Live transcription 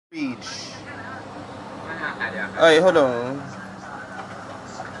Reach. Alright, hold on.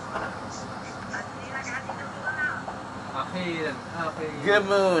 Good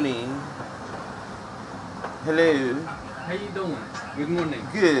morning. Hello. How you doing? Good morning.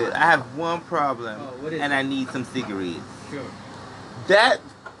 Good. I have one problem. What is and it? I need some cigarettes. Sure. That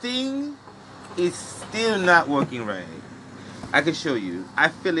thing is still not working right. I can show you. I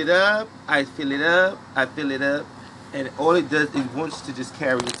fill it up, I fill it up, I fill it up, and all it does is wants to just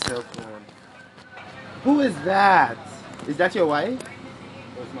carry itself on. Who is that? Is that your wife?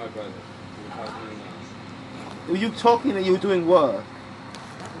 That's my brother. You're talking to me now. Were you talking and you were doing what?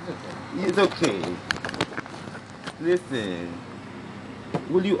 It's okay. It's okay. Listen.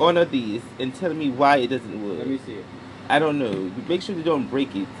 Will you honor these and tell me why it doesn't work? Let me see it. I don't know. You make sure you don't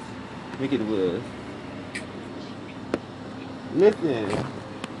break it. Make it worse. Listen.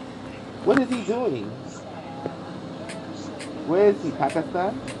 What is he doing? Where is he?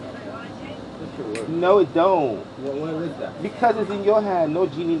 Pakistan? This should work. No, it don't. What is that? Because it's in your hand. No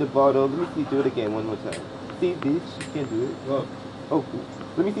genie in the bottle. Let me see. Do it again one more time. See, bitch. You can't do it. Look. Oh,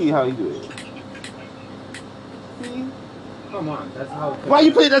 let me see how you do it. See? Come on. That's how. Why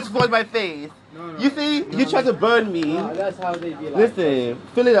you putting that towards my face? No. You see? No, You try to burn me. No, that's how they be like. Listen,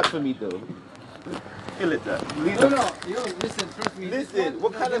 fill it up for me though. Fill it up. No. Yo, listen. Trust me. Listen,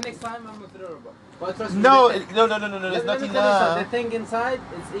 what kind of- next time I'm gonna throw it. But trust me. No, listen. no. There's Let not me tell you enough. something. The thing inside,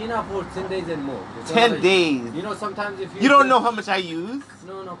 it's enough for 10 days and more. 10 days. You know, sometimes if you... You don't know how much I use?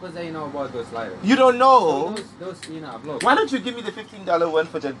 No, because I know about those lighters. You don't know? So those, enough. Look. Why don't you give me the $15 one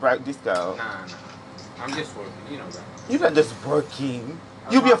for the bright discount? Nah. I'm just working. You know that. You're not just working.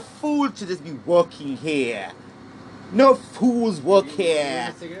 You'd be a fool to just be working here. No fools work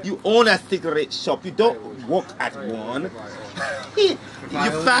here. You own a cigarette shop. You don't work at one.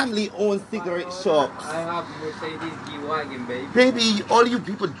 Your family owns cigarette shops. I have Mercedes G-Wagon, baby. Baby, all you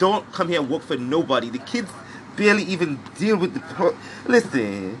people don't come here and work for nobody. The kids barely even deal with the...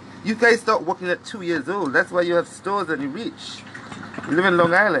 Listen, you guys start working at 2 years old. That's why you have stores and you're rich. You live in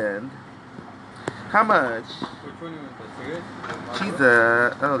Long Island. How much? Which one you want? The cigarette?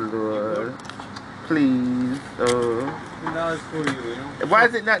 Jesus. Oh, Lord. Please. Oh. $15 for you, you know? Why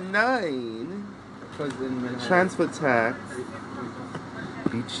is it not 9? Because in Manhattan, Transfer tax.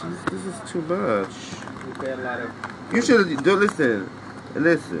 Bitches, this is too much. we pay a lot of... You should... Don't listen.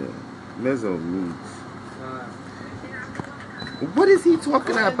 Listen. Mezzo meats. What is he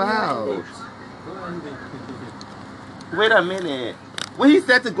talking about? Wait a minute. What he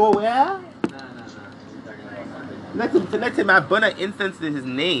said to go where? Let him have burn an incense to his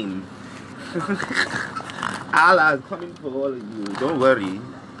name. Allah is coming for all of you. Don't worry.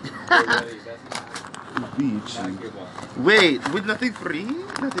 Bitch. Wait, with nothing free?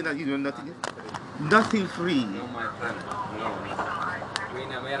 Nothing that you do, nothing. Nothing free. No, my friend. No. We're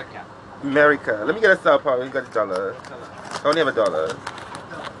in America. America. Let me get a Sao Paulo. You got $1. I only have $1.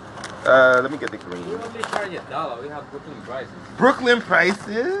 Let me get the green. We only charge $1. We have Brooklyn prices. Brooklyn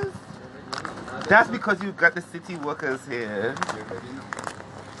prices? That's because you got the city workers here.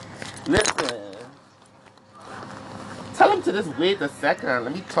 Listen. Tell him to just wait a second.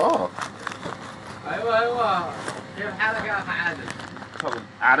 Let me talk. Tell him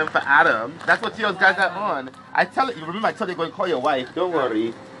Adam for Adam. That's what you guys are on. I tell you. Remember, I told you to go and call your wife. Don't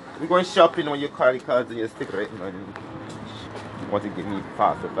worry. We're going shopping on your credit cards and your cigarette money. You want to give me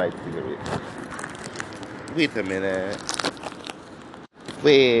falsified cigarettes? Wait a minute.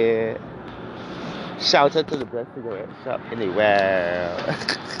 Wait. Shout out to the best cigarette shop in the world.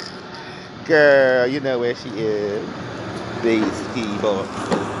 Girl, you know where she is. These people.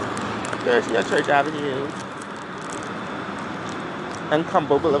 Girl, she on Church Avenue.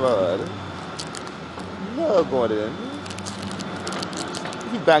 Uncontrolled Boulevard. No, Gordon.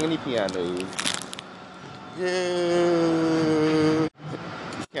 You banging the piano. Yeah.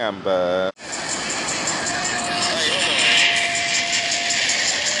 Camber.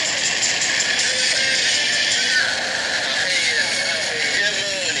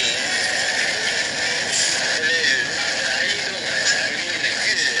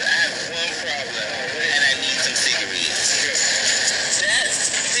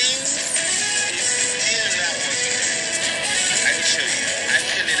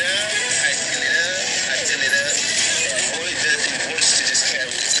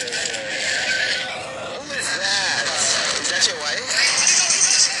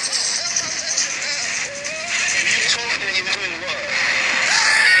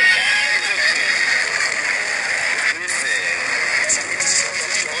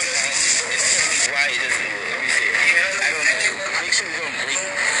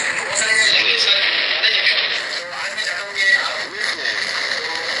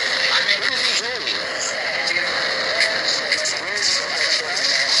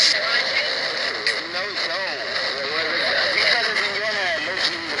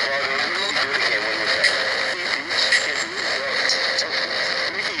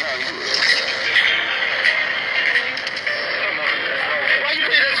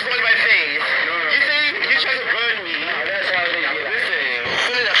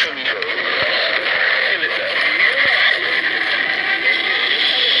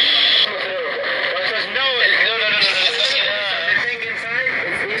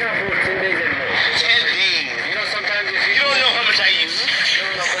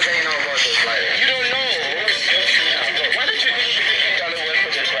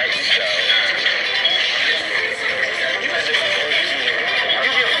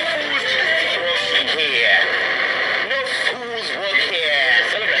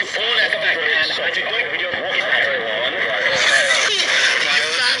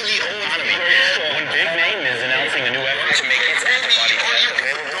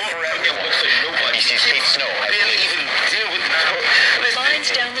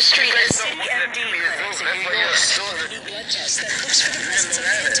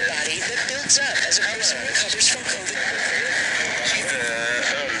 antibody that builds up as a person recovers from COVID.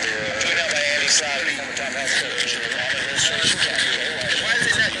 Why is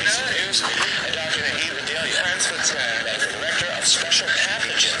it not news? A document even deal as the director of special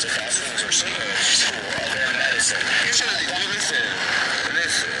pathogens at Boston's School of Medicine.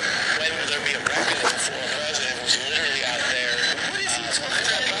 Listen. When will there be a reckoning for a president who's literally out there? What is he talking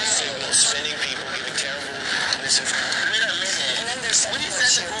about? Signals, spinning people, giving terrible misinformation. Wait a minute. And then there's what he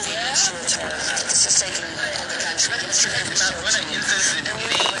said the this is taking the country. What an instance it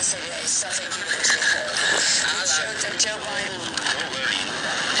means. Stuffing people into the hole. It showed that Joe Biden.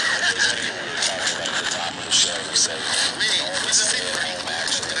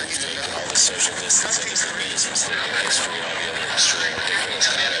 All the social distancing is the reason, the history, all the other extreme ridiculous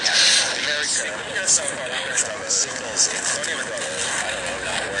signals in front of I don't know,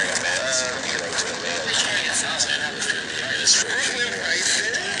 not wearing a mask, to the mail,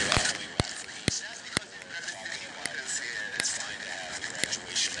 it's fine to have a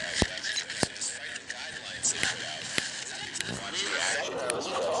graduation day, despite the guidelines they put out.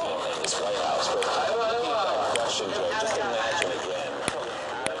 This White House, but I question, Joe, just imagine again.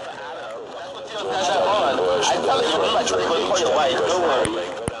 I tell you, I'm not trying to call your wife, don't worry.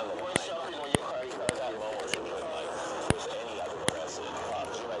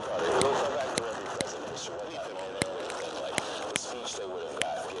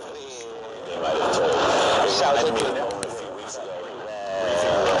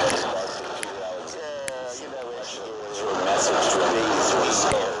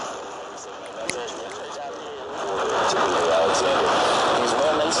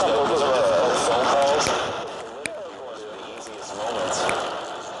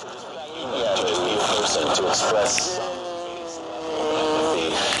 To express some empathy,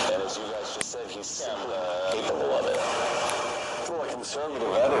 and as you guys just said, he's capable of it. Well, a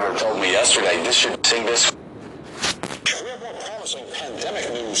conservative editor told me yesterday this should sing this. We have more promising pandemic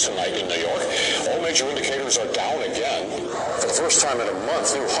news tonight in New York. All major indicators are down again. For the first time in a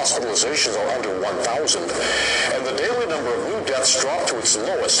month, new hospitalizations are under 1,000. And the daily number of new deaths dropped to its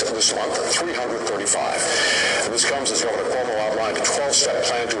lowest this month, 335. And this comes as Governor Cuomo outlined a 12-step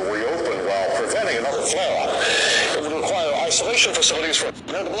plan to reopen while preventing another flare-up. It would require isolation facilities for...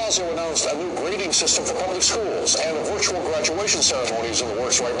 Mayor de Blasio announced a new grading system for public schools and a virtual graduation ceremony is in the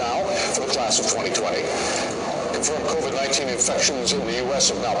works right now for the class of 2020. Confirmed COVID-19 infections in the U.S.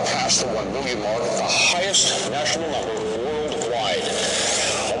 have now passed the 1 million mark, the highest national number worldwide.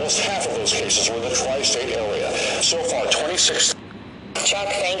 Almost half of those cases were in the tri-state area. So far, 26... Chuck,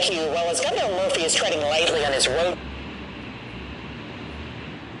 thank you. Well, as Governor Murphy is treading lightly on his road...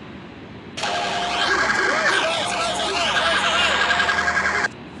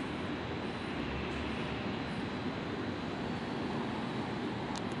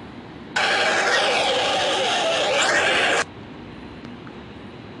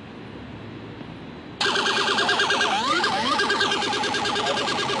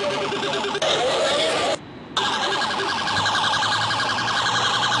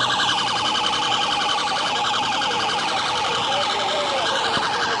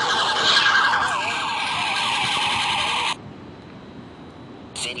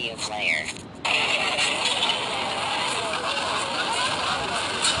 Video player.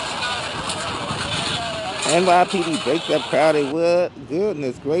 NYPD breaks up crowded wood.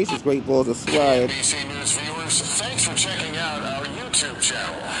 Goodness gracious, great balls of swag. NBC News viewers, thanks for checking out our YouTube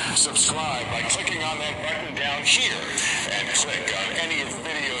channel. Subscribe by clicking on that button down here and click on any of the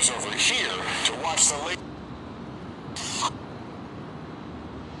videos over here to watch the latest.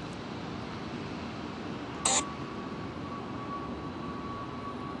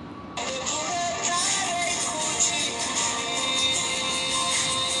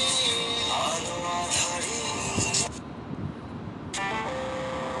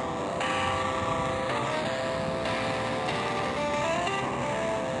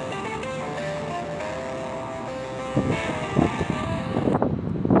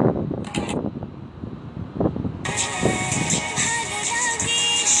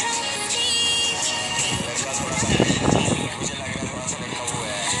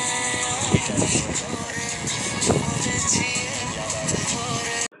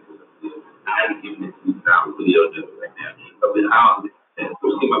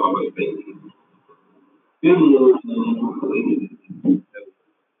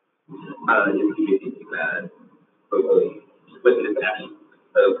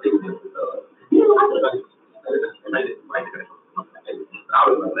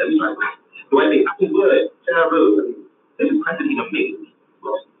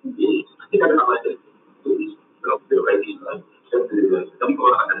 Someone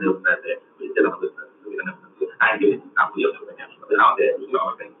send you a message.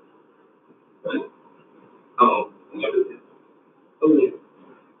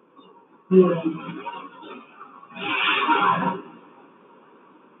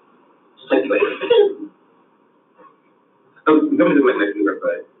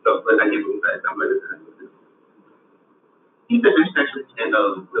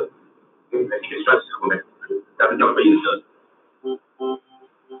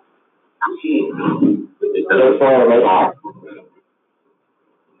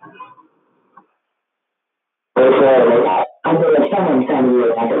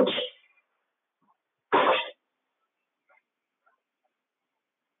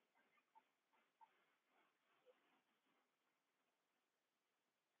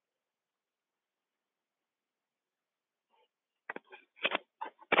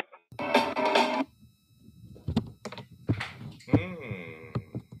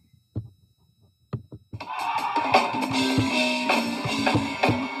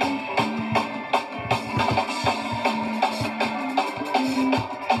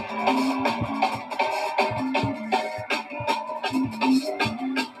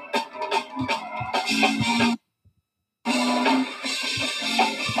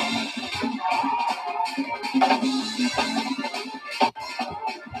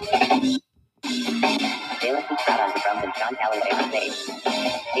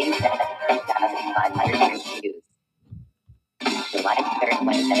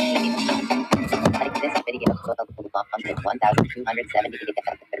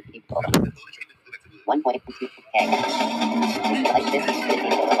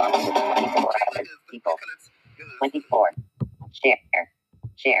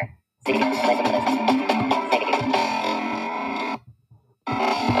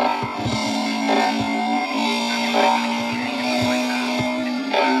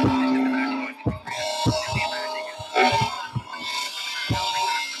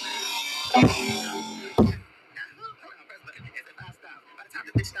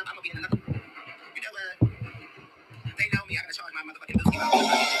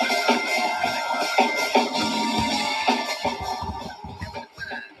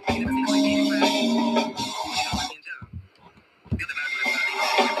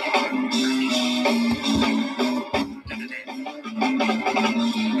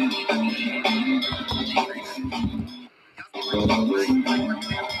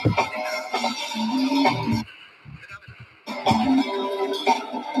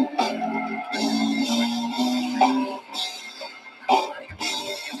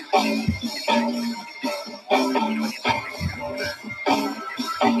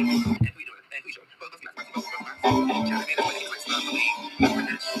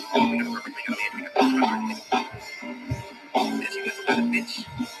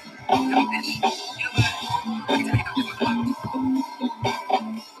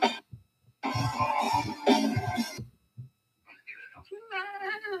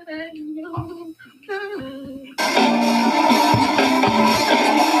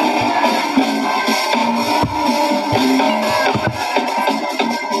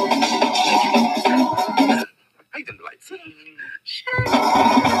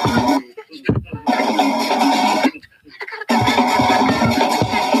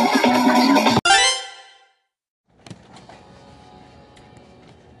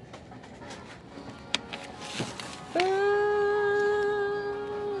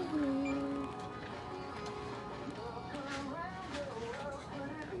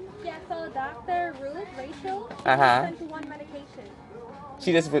 Sent one medication.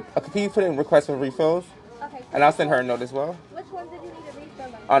 She just can you put in request for refills? Okay. And I'll send her a note as well. Which one did you need a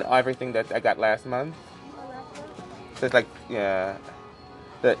refill on? On everything that I got last month. So it's like the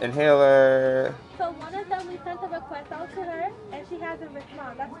inhaler. So one of them we sent a request out to her and she hasn't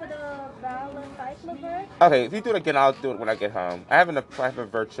responded. That's for the valacyclovir. Okay, if you do it again, I'll do it when I get home. I have a private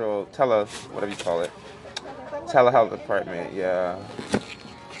virtual whatever you call it. Okay, telehealth appointment, yeah.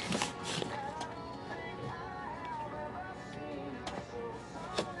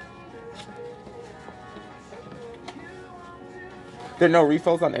 There are no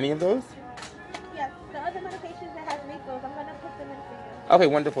refills on any of those? Yes, the other medications that have refills, I'm going to put them in for you. Okay,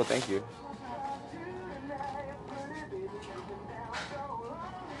 wonderful, thank you.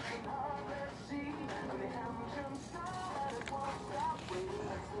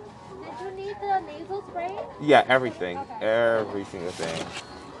 Did you need the nasal spray? Yeah, everything. Okay. Every single thing.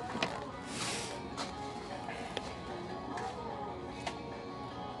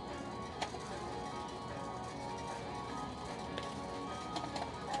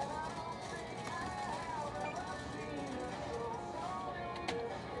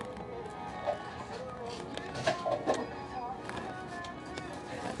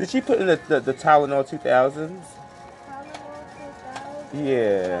 Did she put in the Tylenol 2000s? Tylenol 2000?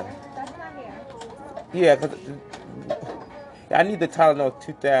 Yeah. That's not here. Yeah, because I need the Tylenol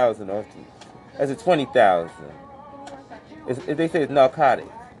 2000 or as a 20,000. They say it's narcotic.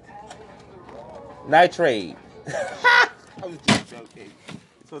 Nitrate. I was just joking.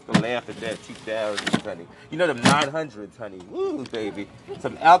 You're supposed to laugh at that 2000s, honey. You know them 900s, honey. Woo, baby.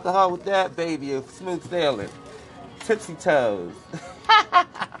 Some alcohol with that, baby. A smooth sailing. Tipsy toes.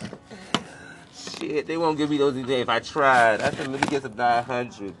 Shit, they won't give me those today if I tried. I said, let me get some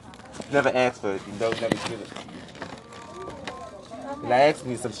 900. Never asked for it. You know, never give it. And I asked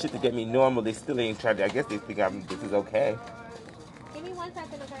me some shit to get me normal. They still ain't tried it. I guess they think this is okay. Give me 1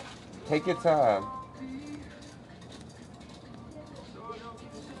 second, okay? Take your time.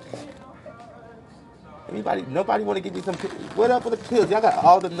 Nobody want to give me some pills? What up with the pills? Y'all got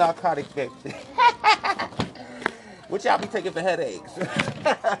all the narcotics back there. What y'all be taking for headaches?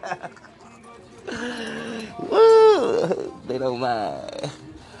 Woo! They don't mind.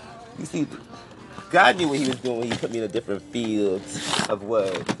 You see, God knew what he was doing when he put me in a different field of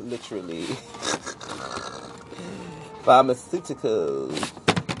work, literally. Pharmaceuticals.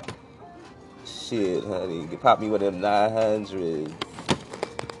 Shit, honey. You pop me one of them 900s.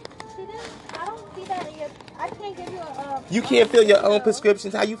 I don't see that in your... I can't give you a... You can't fill your own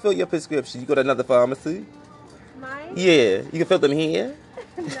prescriptions? How you fill your prescriptions? You go to another pharmacy? Mine? Yeah. You can fill them here?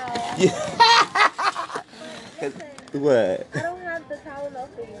 No. Yeah. Listen, What? I don't have the Tylenol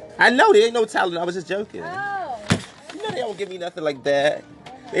for you. I know there ain't no Tylenol. I was just joking. Oh. You know they don't give me nothing like that.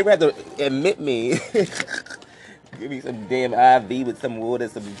 They rather admit me. Give me some damn IV with some water,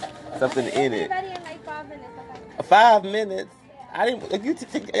 something in it. Ready in like 5 minutes, okay? 5 minutes? I didn't.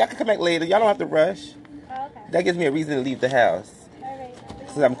 If y'all can come back later. Y'all don't have to rush. Oh, okay. That gives me a reason to leave the house. All right.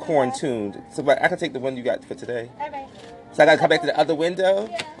 Since I'm quarantined. So I can take the one you got for today. All right. So I gotta come back to the other window?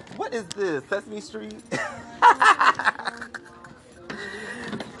 Yeah. What is this? Sesame Street?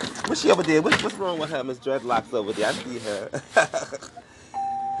 What's she over there? What's wrong with her? Miss Dreadlocks over there. I see her.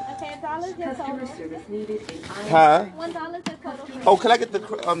 Okay, $1 your total. Huh? $1 your total. Oh, can I get the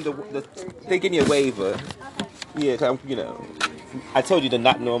they give me a waiver. Okay. Yeah, 'cause you know, I told you the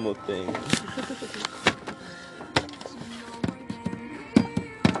not normal thing.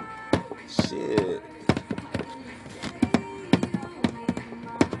 Shit.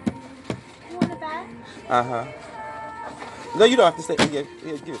 You want it back? Uh-huh. No, you don't have to say. Yeah, give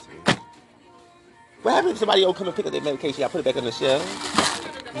it to me. What happened if somebody will come and pick up their medication? I put it back on the shelf.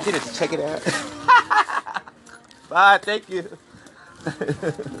 You did it to check it out. Bye, thank you.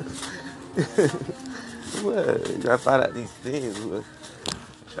 What? You gotta find out these things. I'm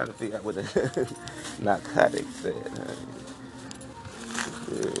trying to figure out what the narcotics said.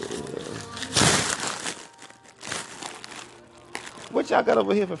 What y'all got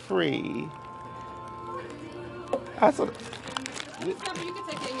over here for free? I saw.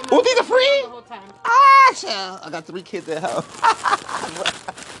 Oh, these are free? Ah, child. I got 3 kids at home.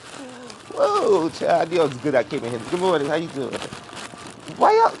 Whoa, child. I knew I was good. I came in here. Good morning. How you doing?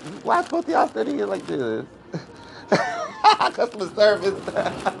 Why both of y'all standing here like this? Customer service.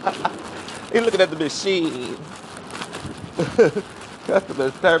 He's looking at the machine.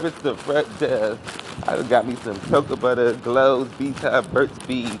 Customer service, the front desk. I done got me some cocoa butter, glows, B-top, Burt's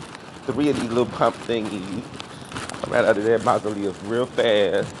Bees, 3 of these little pump thingies. I ran out of that mausoleum real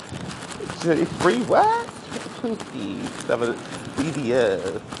fast. Free what? Pookie. Some of the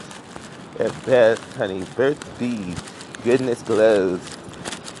CVS. At best, honey. Burt's Bees. Goodness glows.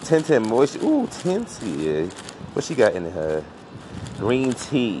 Tintin moisture. Ooh, tinted. What she got in her? Green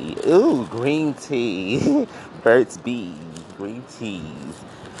tea. Ooh, green tea. Burt's Bees. Green teas.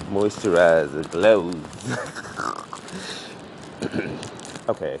 Moisturizer. Glows.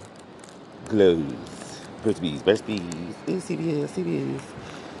 Okay. Glows. Burt's Bees. Burt's Bees. Ooh, CVS.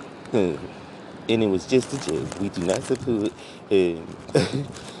 And it was just a joke. We do not support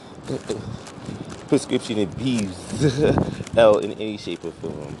prescription abuse in any shape or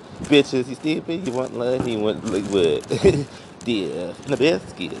form. Bitches, you stupid? You want love? You want like what? Dear, in the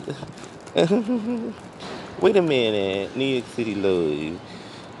basket. Wait a minute, New York City Lloyd.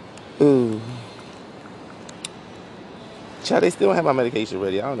 Ooh. Child, they still don't have my medication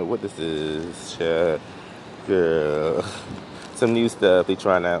ready. I don't know what this is, child. Girl. Some new stuff they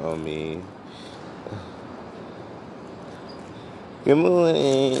trying out on me. Good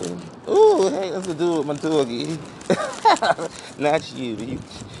morning. Ooh, hey, that's the dude with my doggy. Not you.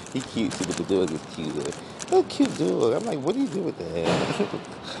 He cute too, but the dog is cute. Oh, cute dog. I'm like, what do you do with that?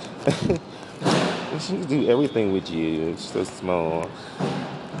 She can do everything with you. It's so small.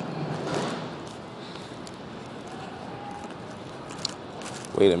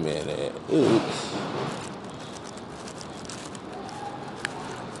 Wait a minute. Oops.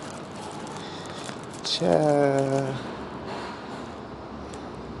 Cha.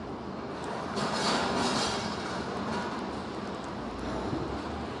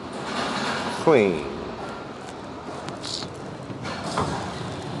 Clean.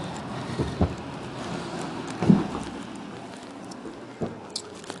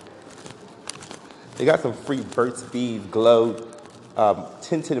 They got some free Burt's Bees Glow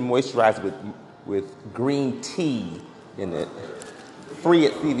tinted and moisturized with green tea in it. Free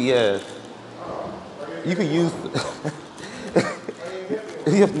at CVS. You could use.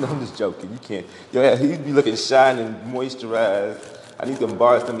 No, I'm just joking. You can't. Yeah, you'd be looking shiny and moisturized. I need to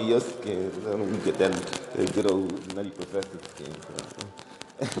borrow some of your skin. Let me get that good old nutty professor skin.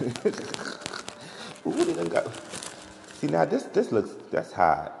 Ooh, they done got. See now this looks that's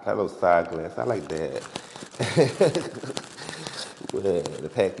hot. That little side glass. I like that. Well, the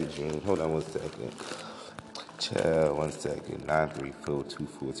packaging. Hold on 1 second. Child, 1 second. 9, 3, 4, 2,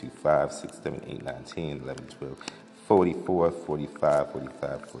 4, 2, 5, 6, 7, 8, 9, 10, 11, 12, 44, 45,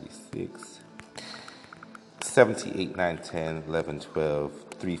 45, 46, 78, 9, 10, 11, 12,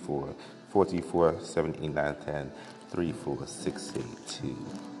 3, 4, 44, 7, 8, 9, 10, 3, 4, 6, 8, 2,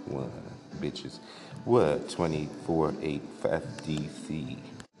 1. Bitches. What? 24, 8, 5 DC.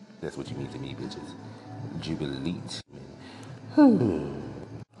 That's what you mean to me, bitches. Jubilate.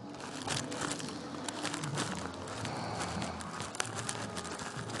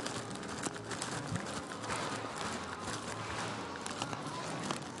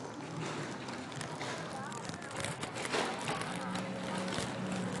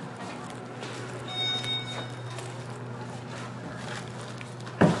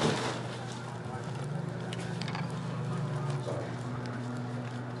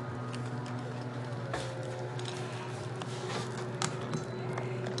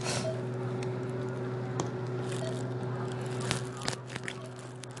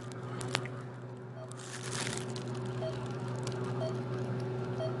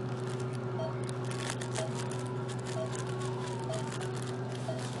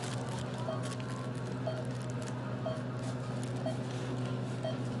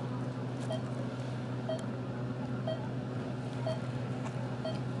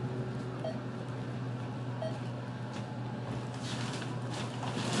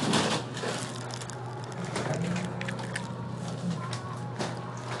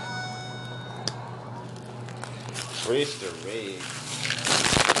 Fresh the red.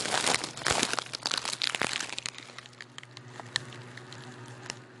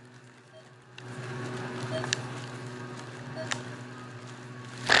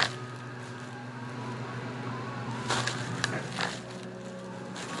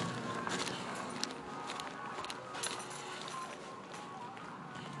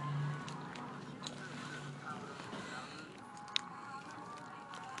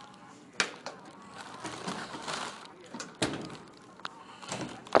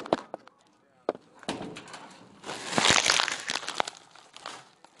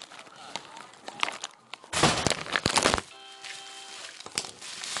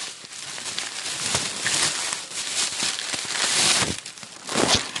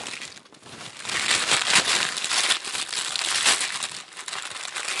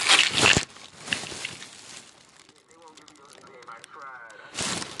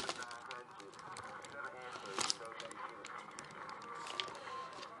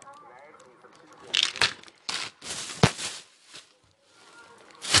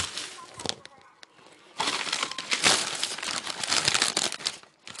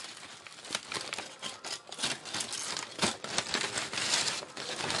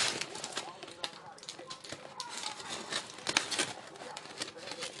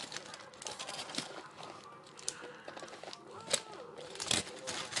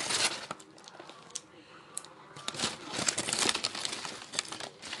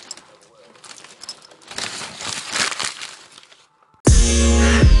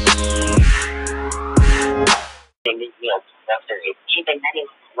 These meals necessary, keeping many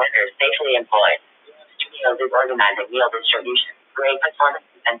workers safely employed. Studios is organizing meal distribution. Great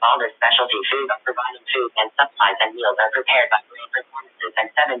performances and Balder specialty food are providing food and supplies and meals are prepared by great performances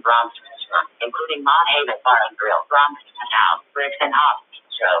and 7 Brahms restaurants, including Maud Haven Bar and Grill, Brahms Guest House, Bricks and Hops,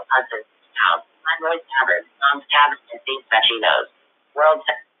 Bistro, Hudson's House, Monroe's Tavern, Brahms Tavern, and Steve's Vecchinos. World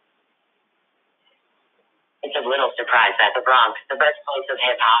It's of little surprise that the Bronx, the birthplace of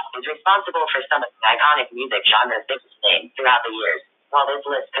hip-hop, is responsible for some of the iconic music genres they've sustained throughout the years. While this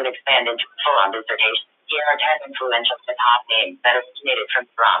list could expand into a full-on dissertation, here are 10 influential hip-hop names that originated from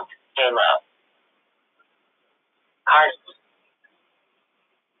the Bronx. J-Lo, Cardi,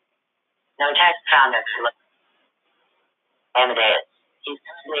 No text found at Amadeus. He's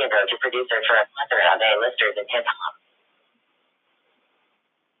currently a go-to producer for a plethora of A-listers in hip-hop.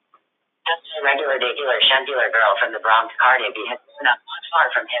 Just a regular shantular girl from the Bronx, Cardi B has grown up not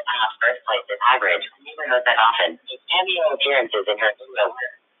far from hip-hop's birthplace in Highbridge, a neighborhood that often makes cameo appearances in her video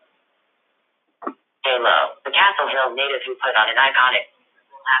work. J-Lo, the Castle Hill native who put on an iconic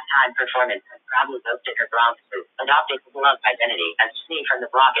halftime performance and proudly boasted her Bronx roots, adopting the beloved identity as she from the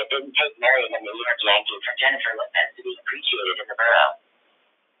block. It didn't take marrying a New York Yankee for Jennifer Lopez to be appreciated in the borough.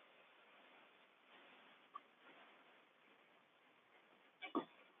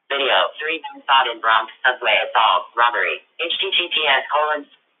 Video, 3 men caught in Bronx subway assault, robbery, https://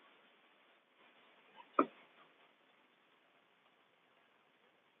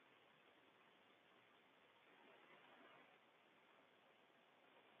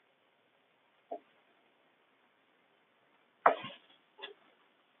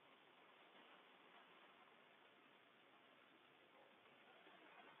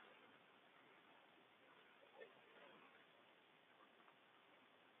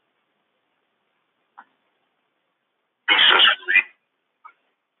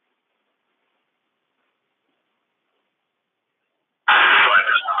 But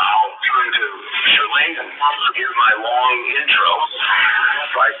I'll turn to Shirlene and give my long intro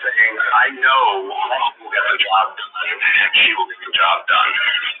by saying I know who will get the job done, and she will get the job done.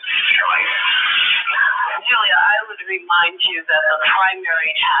 Shirlene. Julia, I would remind you that the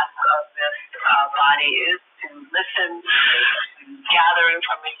primary task of this body is to listen, to gather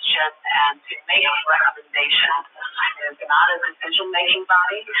information, and to make recommendations. It is not a decision-making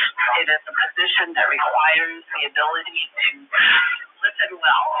body. It is a position that requires the ability to listen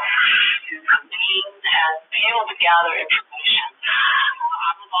well, to convene, and be able to gather information.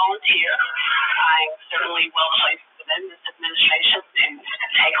 I'm a volunteer. I'm certainly well placed within this administration to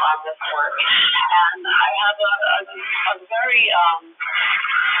take on this work. And I have a very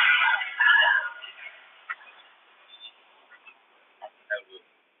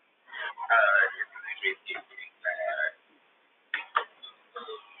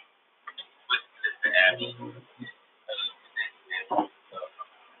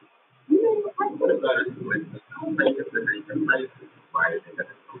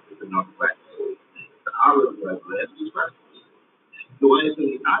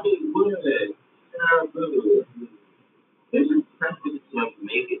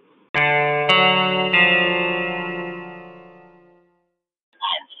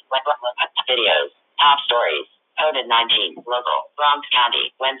Videos, top stories, COVID-19, local, Bronx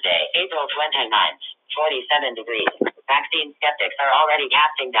County, Wednesday, April 29th, 47 degrees. Vaccine skeptics are already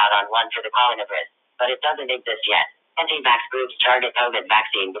casting doubt on one for the coronavirus, but it doesn't exist yet. Anti-vax groups target COVID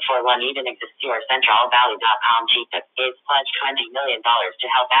vaccine before one even exists. Your CentralValley.com chief of Gates pledged $20 million to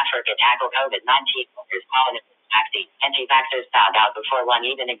help Africa tackle COVID-19. There's coronavirus vaccine. Anti-vaxxers found out before one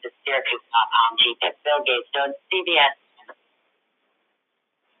even exists. Syracuse.com chief of Bill Gates don't CBS.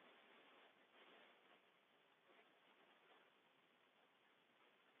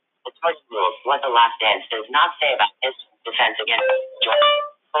 The Jordan rules, what The Last Dance does not say about his defense against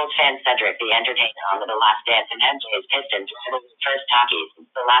Jordan. Bulls fan Cedric the Entertainer on The Last Dance and MJ's Pistons rivaled first talkies.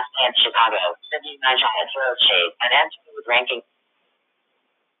 The Last Dance Chicago. Sydney Nigeria throws shade at MJ with ranking.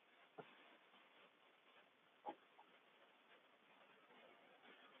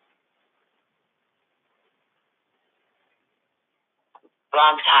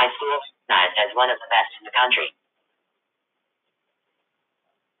 Bronx High School recognized as one of the best in the country.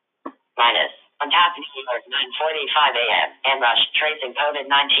 Minus. On tap New York 9:45 a.m. Amrush tracing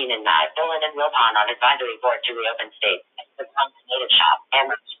COVID-19 in Nye. Dillon and Wilpon on advisory board to reopen state. The Bronx native shop.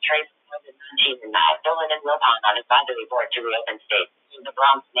 Amrush tracing COVID-19 in Nye. Dillon and Wilpon on advisory board to reopen state. The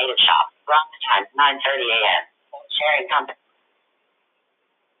Bronx native shop. Bronx time 9:30 a.m. Sharing company.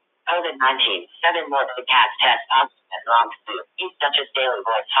 COVID-19. 7 more big cats test positive at Bronx Zoo. East Dutchess Daily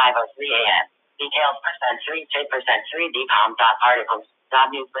Voice 5:03 a.m. Details %3 DCOM articles.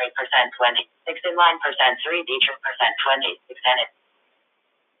 News break %20. 6 in line %3 Detroit %20. 6 Senate.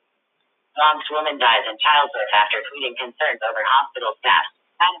 Bronx woman dies in childbirth after tweeting concerns over hospital staff.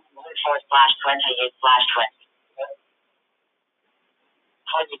 4/28/20.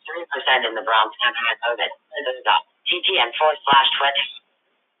 43% in the Bronx County had COVID. TTM 4/20.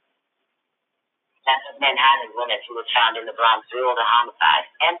 Death of Manhattan woman who was found in the Bronx ruled a homicide.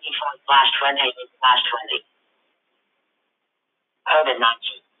 MP 4/28/20.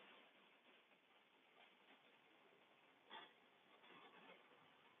 COVID-19.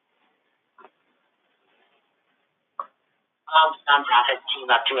 Bronx nonprofits team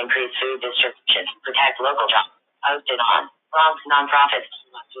up to increase food distribution, protect local jobs. Posted on Bronx nonprofits.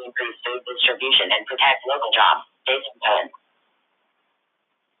 to increase food distribution and protect local jobs. Jason Cohen.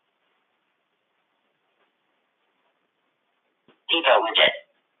 Pico Widget.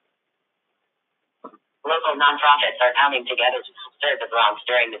 Local nonprofits are coming together to serve the Bronx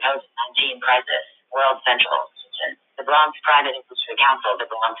during the COVID-19 crisis. World Central. The Bronx Private Industry Council, the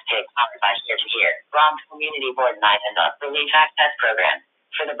Bronx PIG, powered by Here to Here. Bronx Community Board 9 and the Relief Access Program.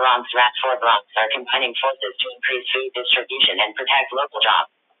 For the Bronx, Rats for Bronx are combining forces to increase food distribution and protect local jobs.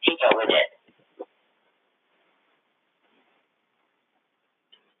 Pico Widget.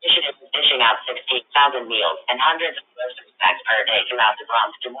 Initiative is dishing out 16,000 meals and hundreds of grocery bags per day throughout the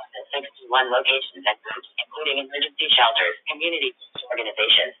Bronx to more than 61 locations and groups, including emergency shelters, community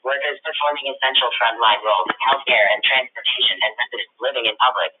organizations, workers performing essential frontline roles in healthcare and transportation, and residents living in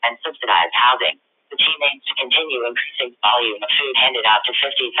public and subsidized housing. The team aims to continue increasing the volume of food handed out to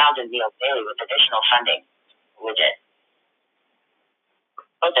 50,000 meals daily with additional funding. Widget.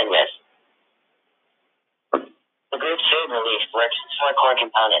 Open with. The group's food relief works with 4 core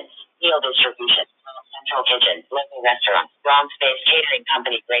components: meal distribution, central kitchen, local restaurants, Bronx-based catering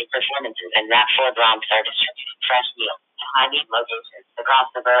company Great Performances, and Rap 4 Bronx are distributing fresh meals to high-need locations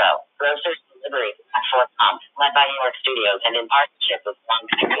across the borough. Grocers Delivery, Rap 4 Bronx, led by New York Studios and in partnership with Bronx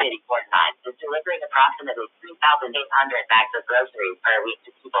Community Board 9, is delivering approximately 3,800 bags of groceries per week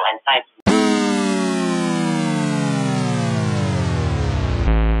to people and sites.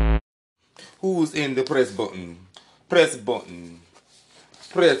 Who's in the press button? Press button.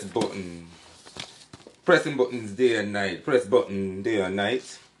 Press button. Pressing buttons day and night. Press button day and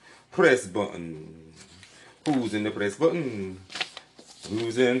night. Press button. Who's in the press button?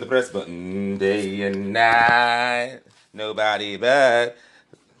 Who's in the press button day and night? Nobody but.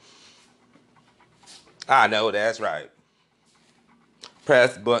 I know that's right.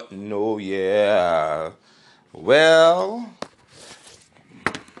 Press button, oh yeah. Well,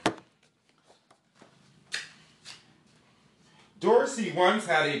 Dorsey once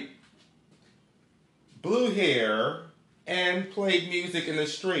had a blue hair and played music in the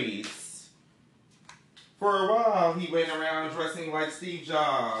streets. For a while, he went around dressing like Steve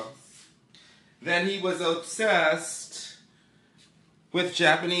Jobs. Then he was obsessed with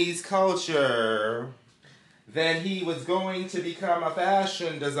Japanese culture. Then he was going to become a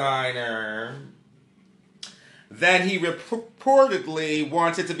fashion designer. Then he reportedly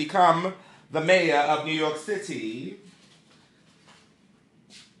wanted to become the mayor of New York City.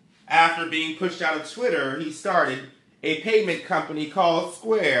 After being pushed out of Twitter, he started a payment company called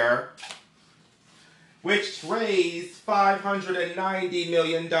Square, which raised $590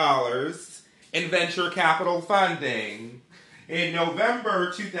 million in venture capital funding. In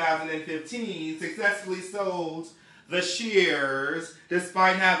November 2015, successfully sold the shares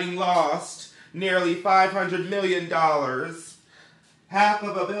despite having lost nearly $500 million.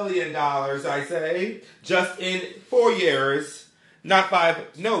 $500 million, I say, just in 4 years. Not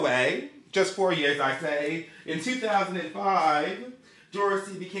 5, no way, just 4 years, I say. In 2005,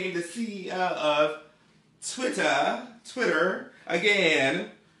 Dorsey became the CEO of Twitter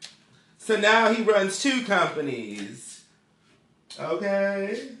again. So now he runs 2 companies.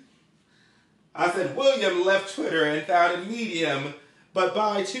 Okay? I said William left Twitter and founded Medium, but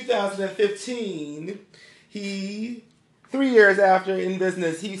by 2015, 3 years after in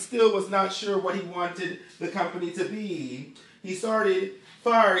business, he still was not sure what he wanted the company to be. He started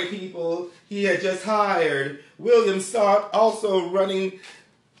firing people he had just hired. William started also running.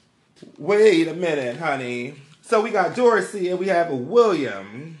 Wait a minute, honey. So we got Dorsey and we have a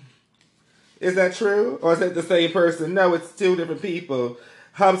William. Is that true? Or is that the same person? No, it's 2 different people.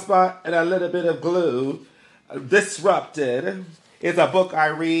 HubSpot and a little bit of glue. Disrupted is a book I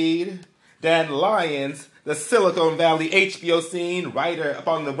read. Dan Lyons, the Silicon Valley HBO scene writer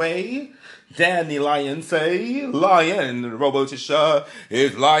upon the way. Danny Lyons say, Lion, Robotisha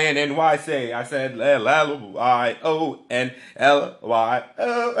is Lion NYC. I said Lyonlyon.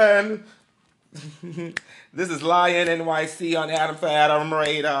 This is Lion NYC on Adam for Adam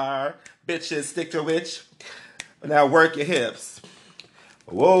Radar. Bitches, stick to which. Now work your hips.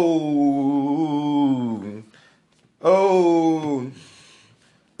 Whoa. Oh.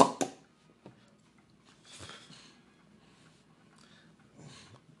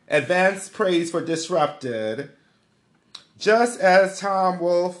 Advanced praise for Disrupted. Just as Tom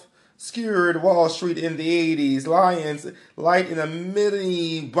Wolfe skewered Wall Street in the 80s, Lions light in a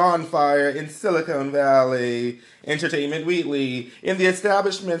mini bonfire in Silicon Valley. Entertainment Weekly. In the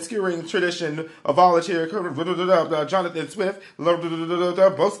establishment skewering tradition of volunteer Jonathan Swift,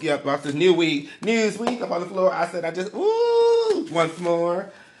 Boski up off the Newsweek up on the floor. I said, once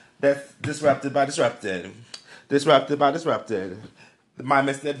more. That's Disrupted by Disrupted. Disrupted by Disrupted. My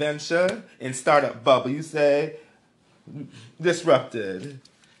misadventure in startup bubble. You say disrupted,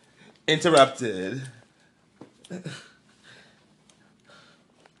 interrupted.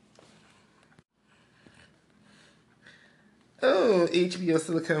 Oh, HBO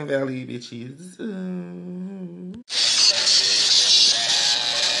Silicon Valley bitches.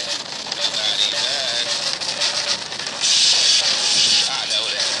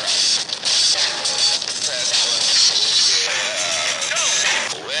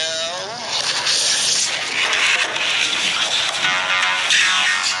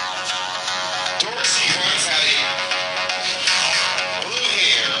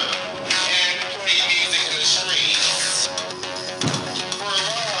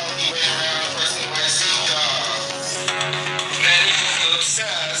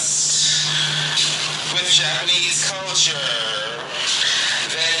 Japanese culture,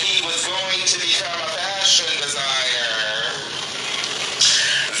 that he was going to become a fashion designer,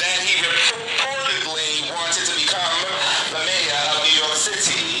 that he reportedly wanted to become the mayor of New York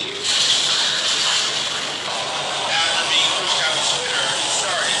City. After being pushed out of Twitter, he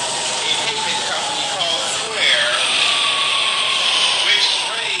started a payment company called Square, which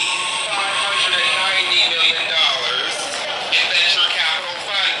raised $590 million in venture capital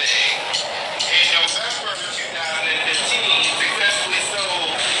funding. In November 2015, successfully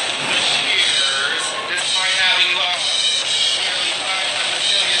sold the shares despite having lost nearly $500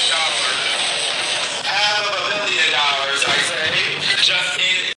 million. $500 million, I say, just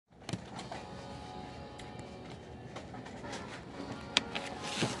in.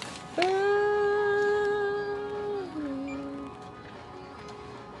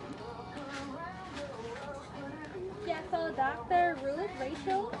 Yeah, so Dr. Ruth,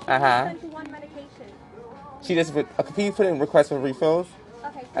 Rachel, sent one medication. She just can you put in request for refills?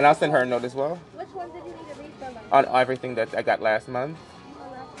 Okay. And I'll send her a note as well. Which one did you need a refill on? On everything that I got last month.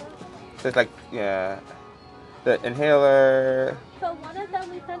 Oh, last one? So it's like, yeah, the inhaler. So one of them,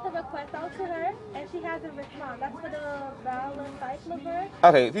 we sent a request out to her, and she hasn't responded. That's for the valacyclovir.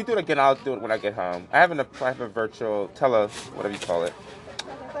 Okay, if you do it again, I'll do it when I get home. I have a private virtual whatever you call it,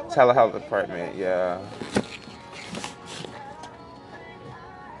 telehealth appointment. Yeah.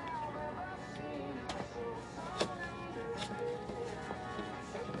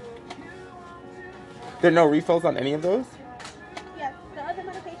 There are no refills on any of those? Yes, the other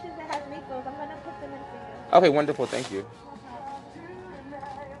medications that has refills, I'm going to put them in for you. Okay, wonderful. Thank you.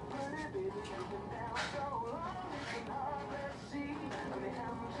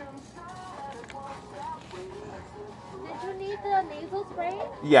 Did you need the nasal spray?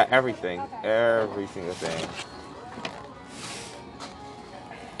 Yeah, everything. Okay. Every single thing.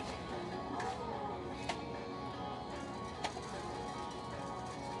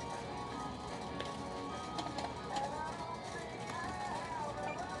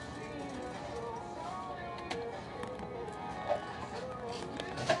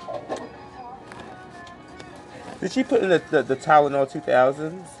 Did she put in the Tylenol 2000s?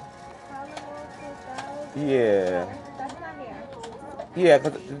 Tylenol 2000? Yeah. That's not here. Yeah,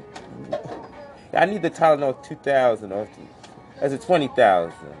 because I need the Tylenol 2000 or as a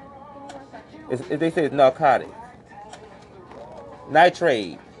 20,000. They say it's narcotic.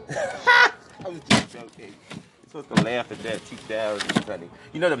 Nitrate. I was just joking. You're supposed to laugh at that 2000s, honey.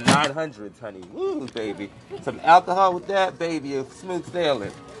 You know them 900s, honey. Woo, baby. Some alcohol with that, baby. A smooth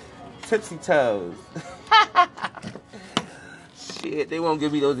sailing. Tipsy toes. Shit, they won't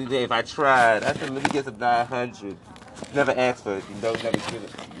give me those today if I tried. I said, let me get some 900. Never ask for it. You know, never give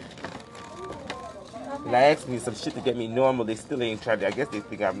it to you. And I asked me some shit to get me normal. They still ain't tried it. I guess they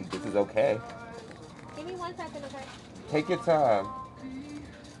think this is okay. Give me 1 second, okay? Take your time.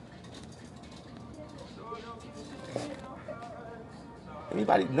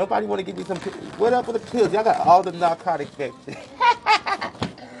 Nobody want to give me some pills? What up with the pills? Y'all got all the narcotic fixes.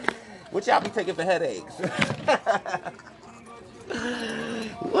 What y'all be taking for headaches?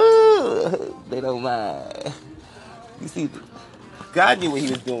 Woo, they don't mind. You see, God knew what he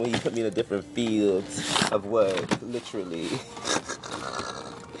was doing when he put me in a different field of what? Literally.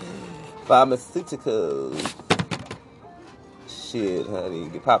 Pharmaceuticals. Shit, honey.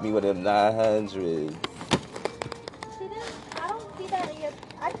 You pop me with them 900s. I don't see that yet.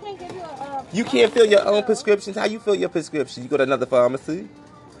 I can't give you a... You can't fill your own prescriptions? How you fill your prescriptions? You go to another pharmacy?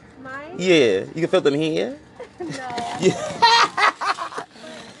 Mine? Yeah. You can fill them here? No.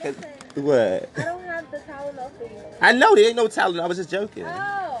 Listen, what? I don't have the Tylenol for you. I know there ain't no Tylenol. I was just joking.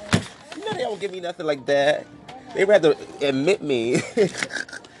 Oh. You know they don't give me nothing like that. They rather admit me.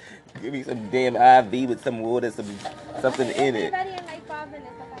 Give me some damn IV with some water, something in it. Ready in like 5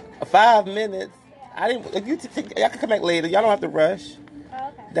 minutes, okay? 5 minutes? I didn't. If y'all can come back later. Y'all don't have to rush.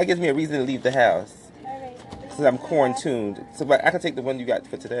 That gives me a reason to leave the house. Alright. Since I'm quarantined. So but I can take the one you got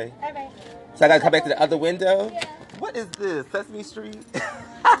for today. Alright. So I gotta come back to the other window? Yeah. What is this? Sesame Street?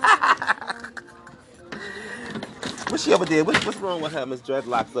 What's she over there? What's wrong with her? Miss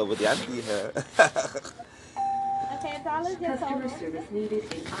Dreadlocks over there. I see her. Okay, $1 your total.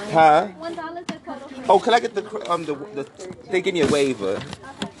 Huh? $1 your total. Oh, can I get the they give me a waiver. Okay.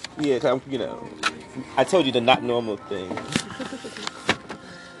 Yeah, 'cause I'm, you know, I told you the not normal thing.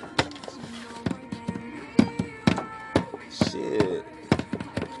 Shit.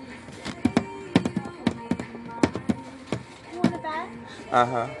 You want it back?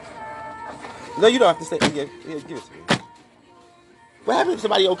 Uh-huh. No, you don't have to say. Yeah, give it to me. What happened if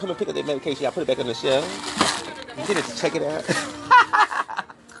somebody will come and pick up their medication? I put it back on the shelf. You did it to check it out.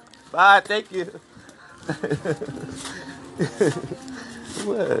 Bye, thank you.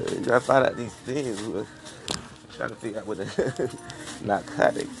 What? You gotta find out these things. I'm trying to figure out what the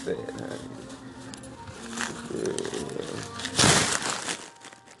narcotics said.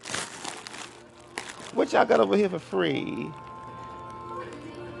 What y'all got over here for free?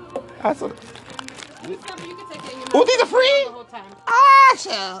 I saw. Oh, these are free? Ah,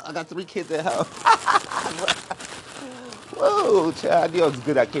 child. I got 3 kids at home. Whoa, child. I knew I was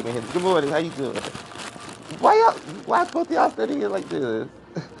good. I came in here. Good morning. How you doing? Why both of y'all standing here like this?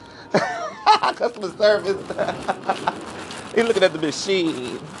 Customer service. He looking at the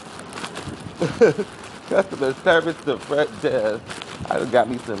machine. Customer service, the front desk. I done got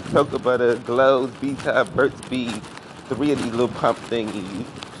me some cocoa butter, glows, B-top, Burt's Bees, 3 of these little pump thingies.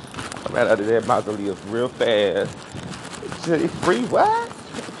 I ran out of that mausoleum real fast. Free what?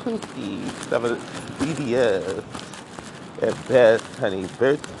 Pookie. Some of the CVS. At best, honey.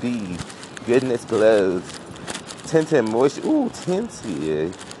 Burt's Bees. Goodness glows. Tinted moisture. Ooh,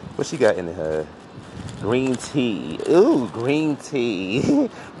 tinted. What she got in her? Green tea. Ooh, green tea.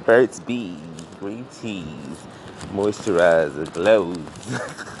 Burt's Bees. Green teas. Moisturizer. Glows.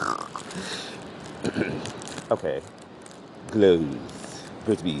 Okay. Glows.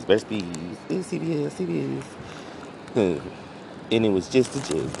 Burt's Bees. Burt's Bees. Ooh, CVS. And it was just a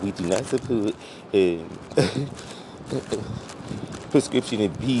joke. We do not support prescription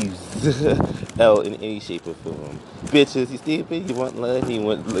abuse in any shape or form. Bitches, you stupid? You want love? You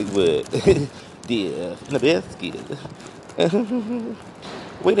want like what? Death in a basket.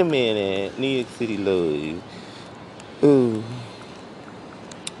 Wait a minute. New York City Lloyd. Ooh.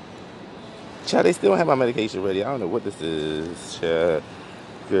 Child, they still don't have my medication ready. I don't know what this is. Child.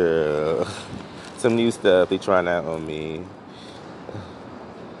 Girl. Some new stuff they trying out on me.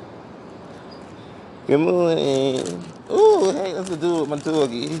 Good morning. Ooh, hey, what's the dude with my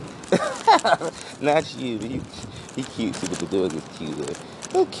doggy? Not you. He cute too, but the dog is cuter.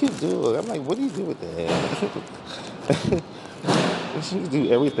 Oh, cute dog. I'm like, what do you do with that? She do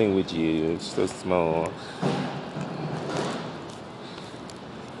everything with you. It's so small.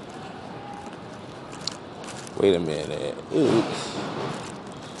 Wait a minute. Oops.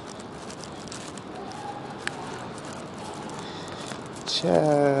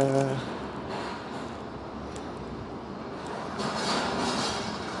 Child.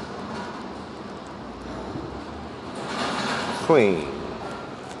 Clean.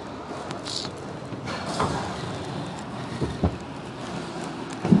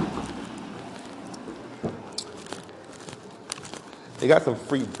 They got some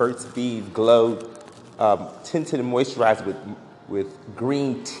free Burt's Bees Glow tinted and moisturized with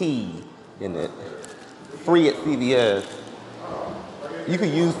green tea in it. Free at CVS. You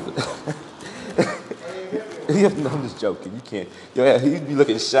can use. No, I'm just joking. You can't. Yeah, you'd be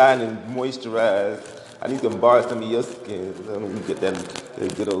looking shiny and moisturized. I need to borrow some of your skin. I don't know, you get that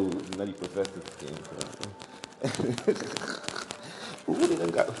good old nutty professor skin. Ooh, they done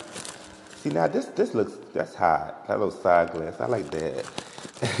got. See now, this looks that's hot. That little side glance. I like that.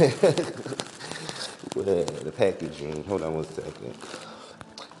 Well, the packaging. Hold on 1 second.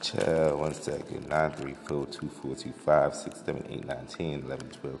 Child, 1 second.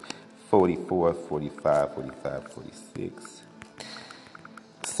 93424256789101112 44 45 45 46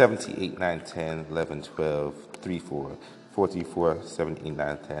 78 9 10 11 12 34 44 78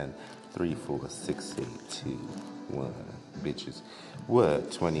 9 10 34 6 8 2 1 bitches.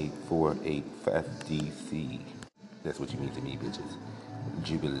 What? 24 8 5 DC. That's what you mean to me, bitches.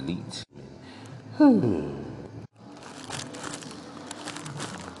 Jubilee.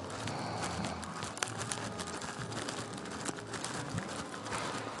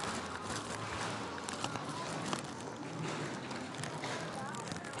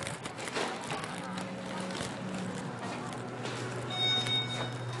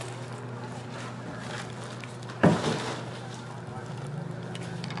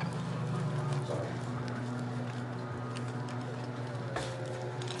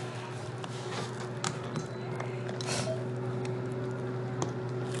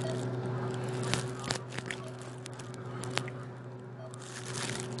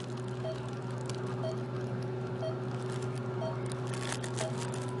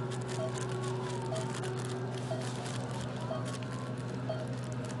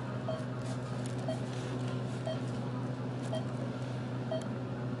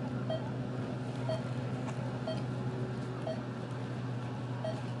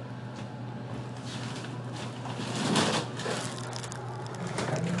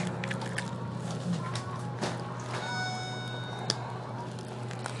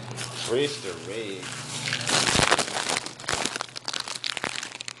 Refresh the red.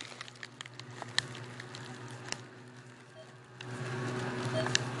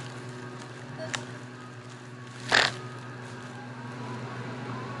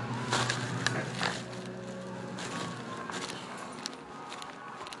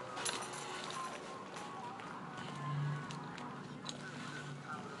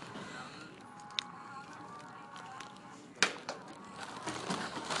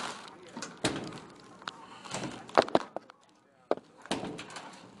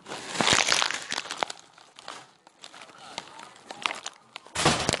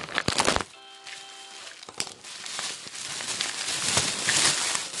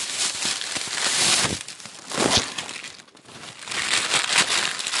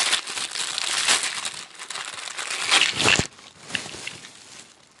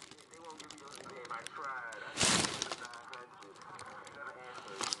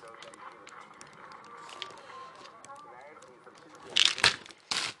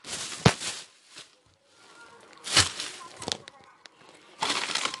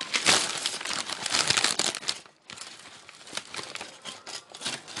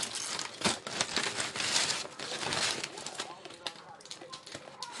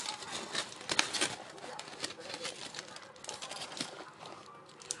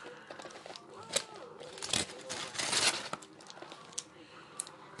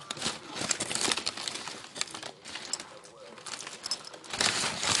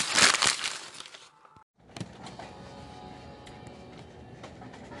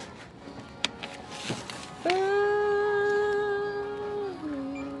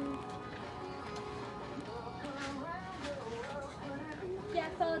 Yeah,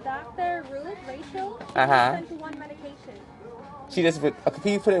 so Dr. Ruth, Rachel, she Uh-huh. sent one medication. She just,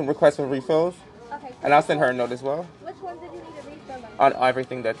 can you put in request for refills? Okay. So And I'll send her a note as well. Which one did you need a refill on? On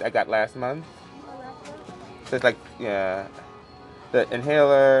everything that I got last month. Oh, last one? So it's like, yeah, the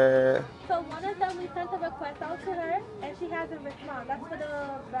inhaler. So one of them we sent a request out to her, and she hasn't responded. That's for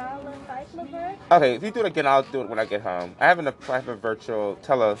the valacyclovir. Okay, if you do it again, I'll do it when I get home. I have a private virtual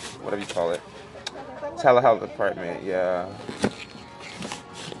whatever you call it, Okay, so telehealth appointment. Yeah.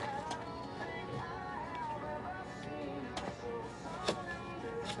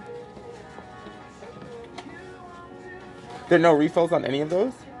 There are no refills on any of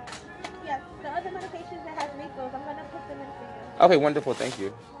those? yes, the other medications that has refills, I'm gonna put them in for you. Okay, wonderful. Thank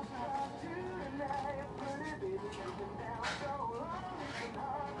you.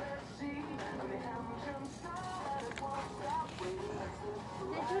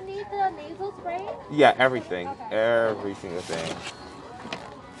 Did you need the nasal spray? Yeah, everything. Okay. Every single thing.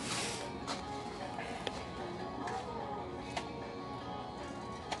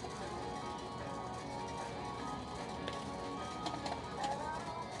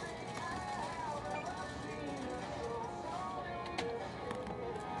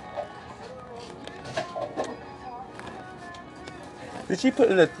 Did she put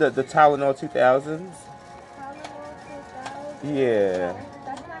in the Tylenol 2000s? Tylenol 2000. Yeah.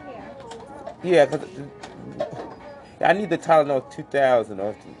 That's not here. Yeah, because I need the Tylenol 2000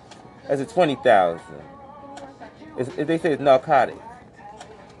 or as a 20,000. Give me 1 second. They say it's narcotic.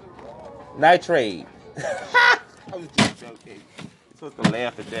 Nitrate. I was just joking. You're supposed to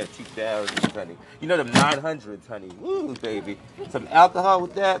laugh at that 2000, honey. You know them 900s, honey. Woo, baby. Some alcohol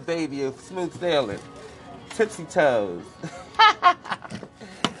with that, baby. A smooth sailing. Tipsy toes.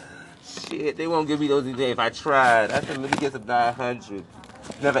 Shit, they won't give me those today if I tried. I said, let me get some 900.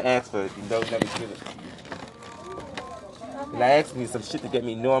 Never asked for it. You know, never give it. And I asked me some shit to get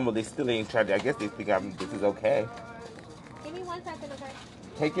me normal. They still ain't tried it. I guess they think this is okay. Give me 1 second, okay?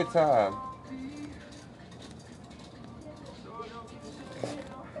 Take your time.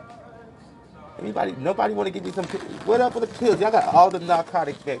 Nobody want to give me some pills? What up with the pills? Y'all got all the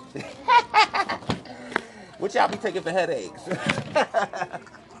narcotic things. What y'all be taking for headaches?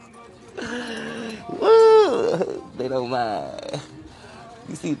 Woo! They don't mind.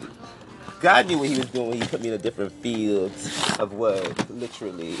 You see, God knew what he was doing when he put me in a different field of work,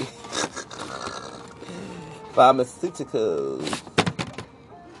 literally. Pharmaceuticals.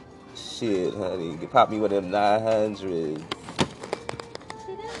 Shit, honey. You pop me one of them 900s.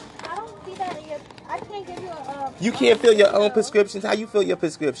 She didn't. I don't see that in your. I can't give you a. You can't fill your own prescriptions? How you fill your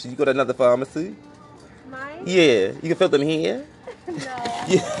prescriptions? You go to another pharmacy? Mine? Yeah. You can fill them here? No.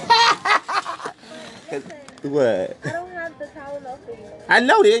 Yeah. Listen, What? I don't have the Tylenol for you. I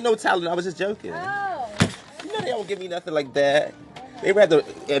know there ain't no Tylenol. I was just joking. Oh. You know they don't give me nothing like that. They rather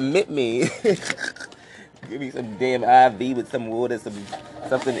admit me. Give me some damn IV with some water,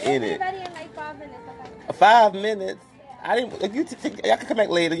 something in It'll it. be ready in like 5 minutes, okay? 5 minutes? I didn't. If you y'all can come back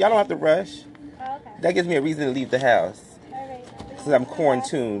later. Y'all don't have to rush. Oh, okay. That gives me a reason to leave the house. All right. Since I'm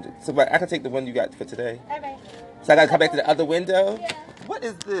quarantined. So but I can take the one you got for today. All right. So I gotta come back to the other window? Yeah. What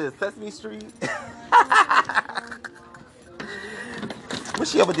is this? Sesame Street?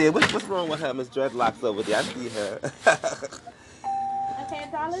 What's she over there? What's wrong with her? Miss Dreadlocks over there. I see her. Okay,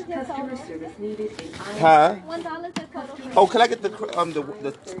 $1 your total. Huh? $1 your total. Oh, can I get the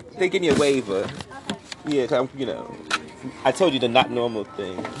they give me a waiver. Okay. Yeah, 'cause you know, I told you the not normal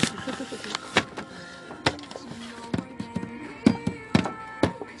thing.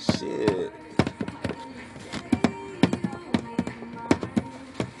 Shit.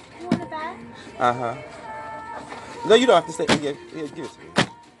 You want it back? Uh-huh. No, you don't have to say. Yeah, give it to me.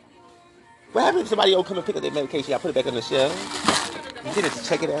 What happened if somebody will come and pick up their medication? I put it back on the shelf. You did it to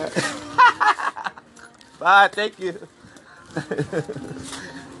check it out. Bye, thank you.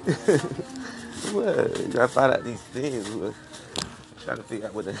 What? You gotta find out these things. I'm trying to figure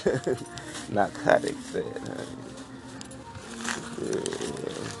out what the narcotics said.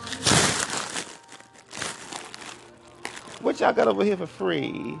 What y'all got over here for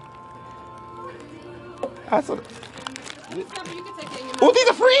free? I saw. Oh, these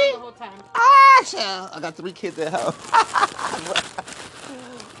are free? Ah, child. I got 3 kids at home.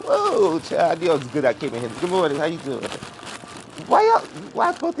 Whoa, child. I knew I was good. I came in here. Good morning. How you doing?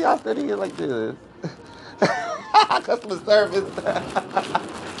 Why both of y'all standing here like this? Customer service.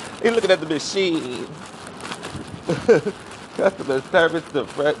 He's looking at the machine. Customer service, the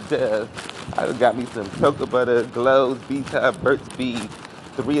front desk. I done got me some cocoa butter, glows, B-top, Burt's Bees,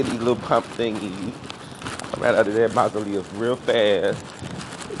 3 of these little pump thingies. I ran out of that mausoleum real fast.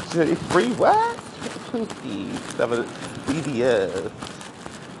 Free what? Pookie. Some of the CVS.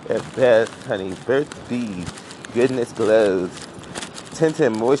 At best, honey. Burt's Bees. Goodness glows.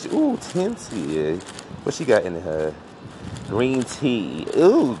 Tintin moisture. Ooh, tinted. What she got in her? Green tea.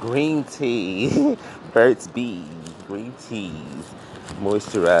 Ooh, green tea. Burt's Bees. Green teas.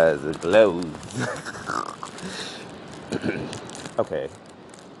 Moisturizer. Glows. Okay.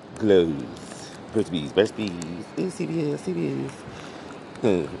 Glows. Burt's Bees. Burt's Bees. Ooh, CVS. CVS.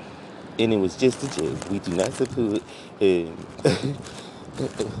 And it was just a joke. We do not support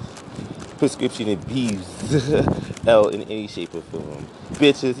prescription abuse in any shape or form.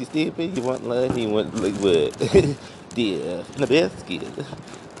 Bitches, you stupid. You want love? You want like what? Dear, in a basket.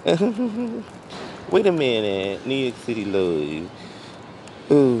 Wait a minute. New York City Lloyd.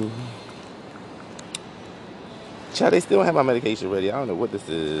 Ooh. Child, they still don't have my medication ready. I don't know what this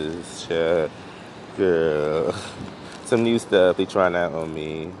is. Child. Girl. Some new stuff they trying out on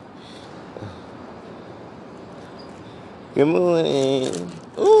me. Good morning.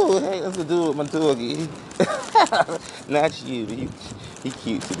 Ooh, hey, that's the dude with my doggy. Not you. He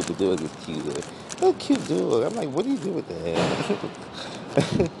cute too, but the dog is cuter. Oh, cute dog. I'm like, what do you do with that?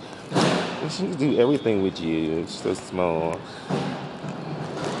 She can do everything with you. It's so small.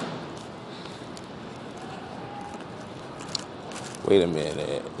 Wait a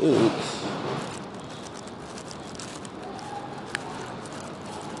minute. Oops.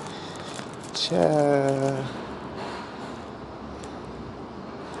 Child.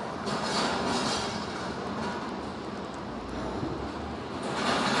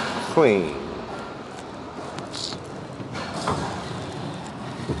 Clean.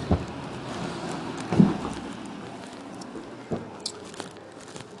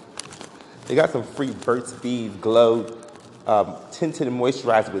 They got some free Burt's Bees Glow tinted and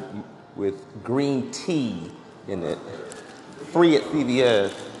moisturized with green tea in it. Free at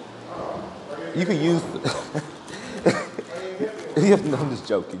CVS. You could use. No, I'm just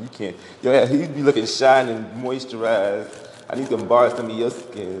joking. You can't. Yeah, you'd be looking shiny and moisturized. I need to borrow some of your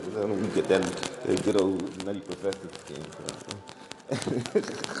skin. I don't know, you get that good old nutty professor skin.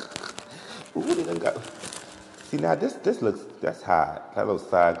 Ooh, they done got. See now, this looks that's hot. That little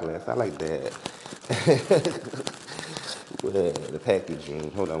side glance, I like that. Well, the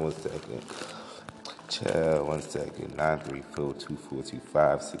packaging. Hold on 1 second. Child, 1 second. 934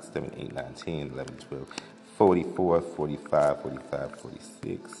 2425 678 19 11 12 44 45 45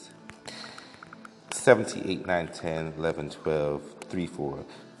 46 78 9 10 11 12 34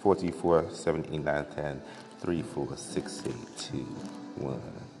 44 78 9 10 34 6 8 2 1.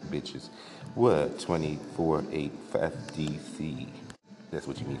 Bitches. What? 24 8 5 DC. That's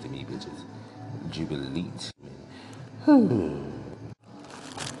what you mean to me, bitches. Jubilate.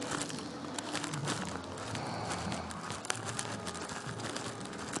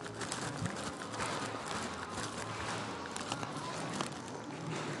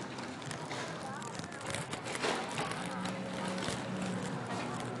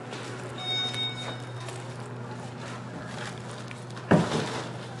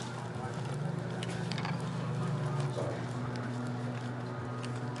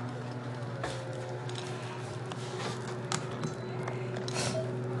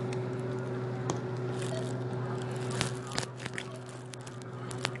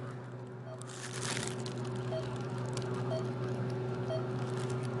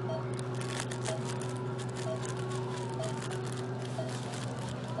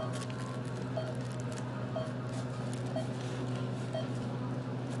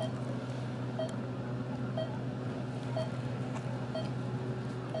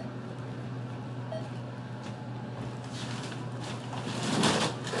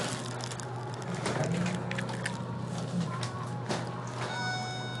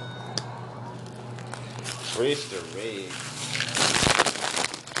 Embrace the rage.